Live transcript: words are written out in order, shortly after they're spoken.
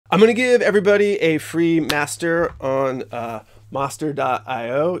I'm going to give everybody a free master on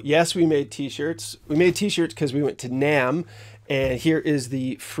master.io. Yes, we made t-shirts. We made t-shirts because we went to NAMM, and here is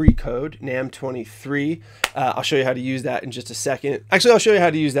the free code, NAMM23. I'll show you how to use that in just a second. Actually, I'll show you how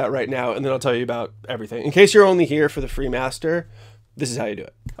to use that right now, and then I'll tell you about everything. In case you're only here for the free master, this is how you do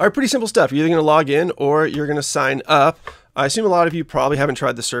it. All right, pretty simple stuff. You're either going to log in or you're going to sign up. I assume a lot of you probably haven't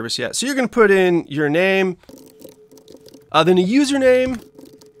tried the service yet. So you're going to put in your name, then a username,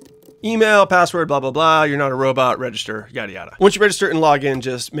 email, password, blah, blah, blah. You're not a robot, register, yada, yada. Once you register and log in,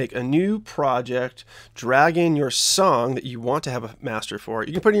 just make a new project, drag in your song that you want to have a master for.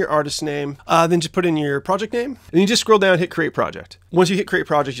 You can put in your artist name, then just put in your project name, and you just scroll down, hit create project. Once you hit create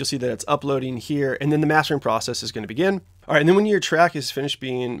project, you'll see that it's uploading here, and then the mastering process is going to begin. All right, and then when your track is finished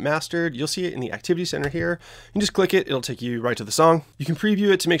being mastered, you'll see it in the activity center here. You can just click it, it'll take you right to the song. You can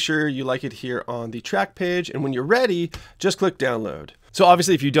preview it to make sure you like it here on the track page, and when you're ready, just click download. So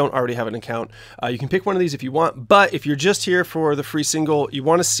obviously, if you don't already have an account, you can pick one of these if you want, but if you're just here for the free single, you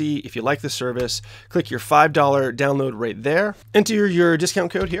want to see if you like the service, click your $5 download right there, enter your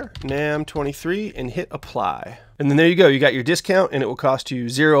discount code here, NAMM23, and hit apply. And then there you go, you got your discount and it will cost you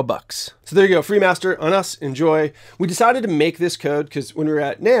 $0. So there you go, free master on us, enjoy. We decided to make this code because when we were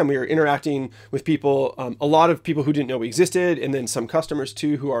at NAMM, we were interacting with people, a lot of people who didn't know we existed, and then some customers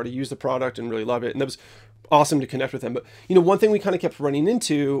too who already used the product and really love it. And that was awesome to connect with them. But you know, one thing we kind of kept running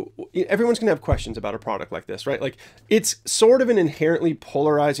into, everyone's gonna have questions about a product like this, right? Like it's sort of an inherently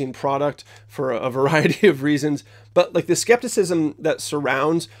polarizing product for a variety of reasons, but like the skepticism that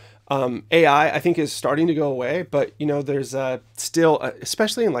surrounds AI, I think is starting to go away. But you know, there's still,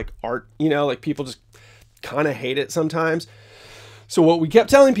 especially in like art, you know, like people just kind of hate it sometimes. So what we kept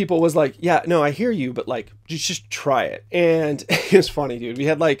telling people was like, yeah, no, I hear you, but like, just try it. And it was funny, dude. We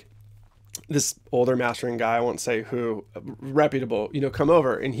had like this older mastering guy, I won't say who, reputable, you know, come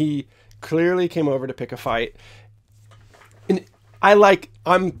over, and he clearly came over to pick a fight. And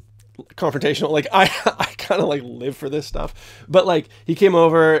I'm confrontational. Like I kind of like live for this stuff, but like he came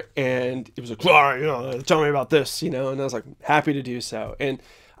over and it was like, oh, you know, tell me about this, you know, and I was like, happy to do so. And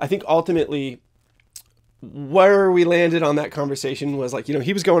I think ultimately where we landed on that conversation was like, you know,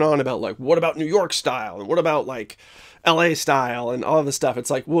 he was going on about like, what about New York style? And what about like LA style and all of this stuff? It's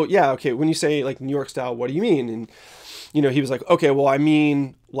like, well, yeah, okay, when you say like New York style, what do you mean? And you know, he was like, okay, well, I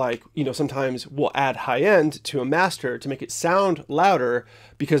mean, like, you know, sometimes we'll add high end to a master to make it sound louder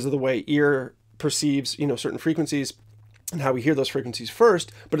because of the way ear perceives, you know, certain frequencies and how we hear those frequencies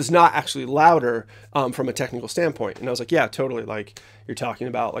first, but it's not actually louder from a technical standpoint. And I was like, yeah, totally. Like you're talking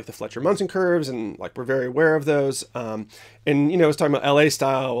about like the Fletcher-Munson curves, and like we're very aware of those. And you know, I was talking about LA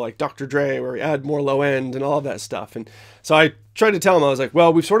style, like Dr. Dre, where we add more low end and all of that stuff. And so I tried to tell him, I was like,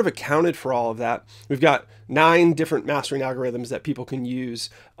 well, we've sort of accounted for all of that. We've got 9 different mastering algorithms that people can use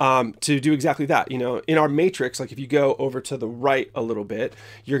to do exactly that. You know, in our matrix, like if you go over to the right a little bit,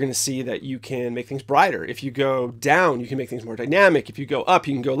 you're going to see that you can make things brighter. If you go down, you can make things more dynamic. If you go up,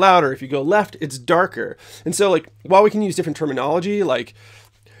 you can go louder. If you go left, it's darker. And so like, while we can use different terminology, like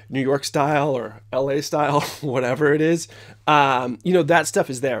New York style or LA style, whatever it is, you know, that stuff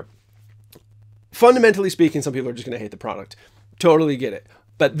is there. Fundamentally speaking, some people are just going to hate the product. Totally get it.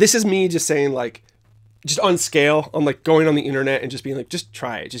 But this is me just saying like, just on scale, on like going on the internet and just being like, just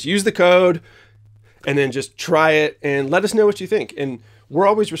try it. Just use the code and then just try it and let us know what you think. And we're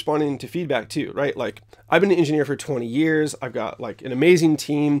always responding to feedback too, right? Like I've been an engineer for 20 years. I've got like an amazing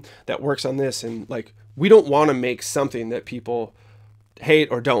team that works on this. And like, we don't want to make something that people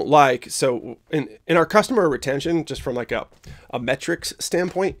hate or don't like. So in our customer retention, just from like a metrics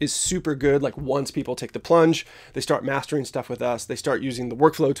standpoint, is super good. Like once people take the plunge, they start mastering stuff with us, they start using the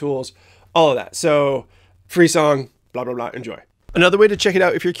workflow tools, all of that. So free song, blah, blah, blah, enjoy. Another way to check it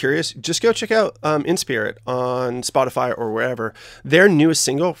out if you're curious, just go check out In Spirit on Spotify or wherever. Their newest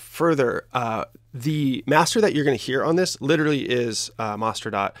single, Further, the master that you're going to hear on this literally is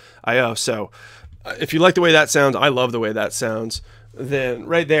master.io. So if you like the way that sounds, I love the way that sounds, then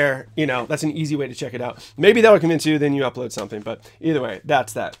right there, you know, that's an easy way to check it out. Maybe that would convince you, then you upload something, but either way,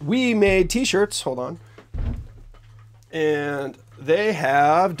 that's that. We made t-shirts, hold on, and they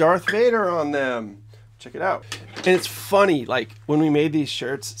have Darth Vader on them. Check it out. And it's funny, like when we made these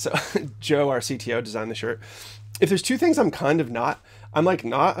shirts, so Joe, our CTO, designed the shirt. If there's two things I'm kind of not, I'm like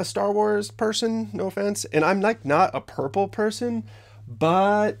not a Star Wars person, no offense, and I'm like not a purple person,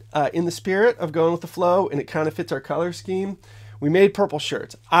 but in the spirit of going with the flow, and it kind of fits our color scheme, we made purple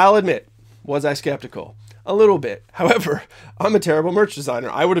shirts. I'll admit, was I skeptical? A little bit. However, I'm a terrible merch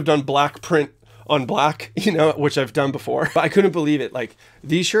designer. I would have done black print on black, you know, which I've done before. But I couldn't believe it. Like,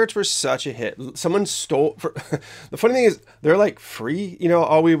 these shirts were such a hit. Someone stole, the funny thing is they're like free, you know,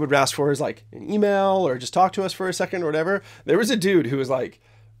 all we would ask for is like an email or just talk to us for a second or whatever. There was a dude who was like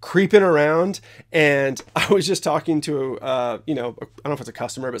creeping around, and I was just talking to, you know, I don't know if it's a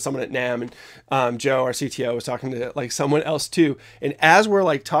customer, but someone at NAM, and Joe, our CTO, was talking to like someone else too. And as we're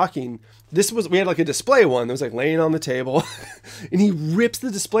like talking, we had like a display one that was like laying on the table and he rips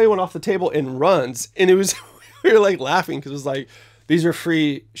the display one off the table and runs. And it was, we were like laughing because it was like, these are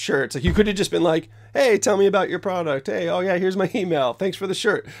free shirts. Like, you could have just been like, hey, tell me about your product. Hey, oh yeah, here's my email. Thanks for the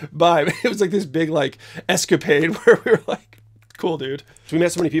shirt. Bye. It was like this big like escapade where we were like, cool, dude. So we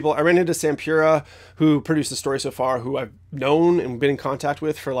met so many people. I ran into Sampura, who produced the story so far, who I've known and been in contact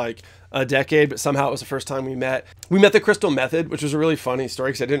with for like a decade, but somehow it was the first time we met. We met the Crystal Method, which was a really funny story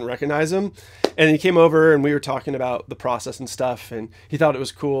because I didn't recognize him. And he came over and we were talking about the process and stuff, and he thought it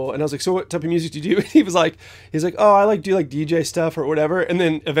was cool. And I was like, so what type of music do you do? And he was like, oh, I like do like DJ stuff or whatever. And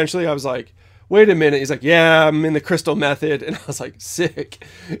then eventually I was like, wait a minute. He's like, yeah, I'm in the Crystal Method. And I was like, sick.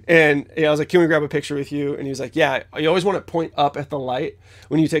 And yeah, I was like, can we grab a picture with you? And he was like, yeah, you always want to point up at the light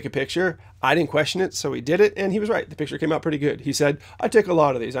when you take a picture. I didn't question it, so he did it, and he was right. The picture came out pretty good. He said, I take a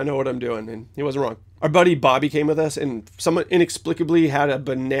lot of these. I know what I'm doing, and he wasn't wrong. Our buddy Bobby came with us, and someone inexplicably had a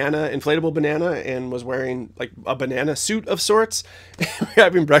inflatable banana, and was wearing like a banana suit of sorts. We were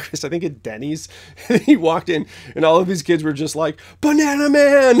having breakfast, I think at Denny's. And he walked in, and all of these kids were just like, Banana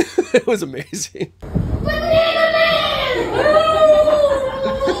Man! It was amazing. Banana Man!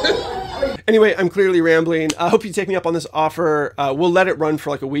 Anyway, I'm clearly rambling. I hope you take me up on this offer. We'll let it run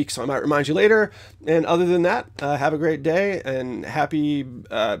for like a week, so I might remind you later. And other than that, have a great day, and happy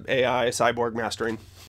AI cyborg mastering.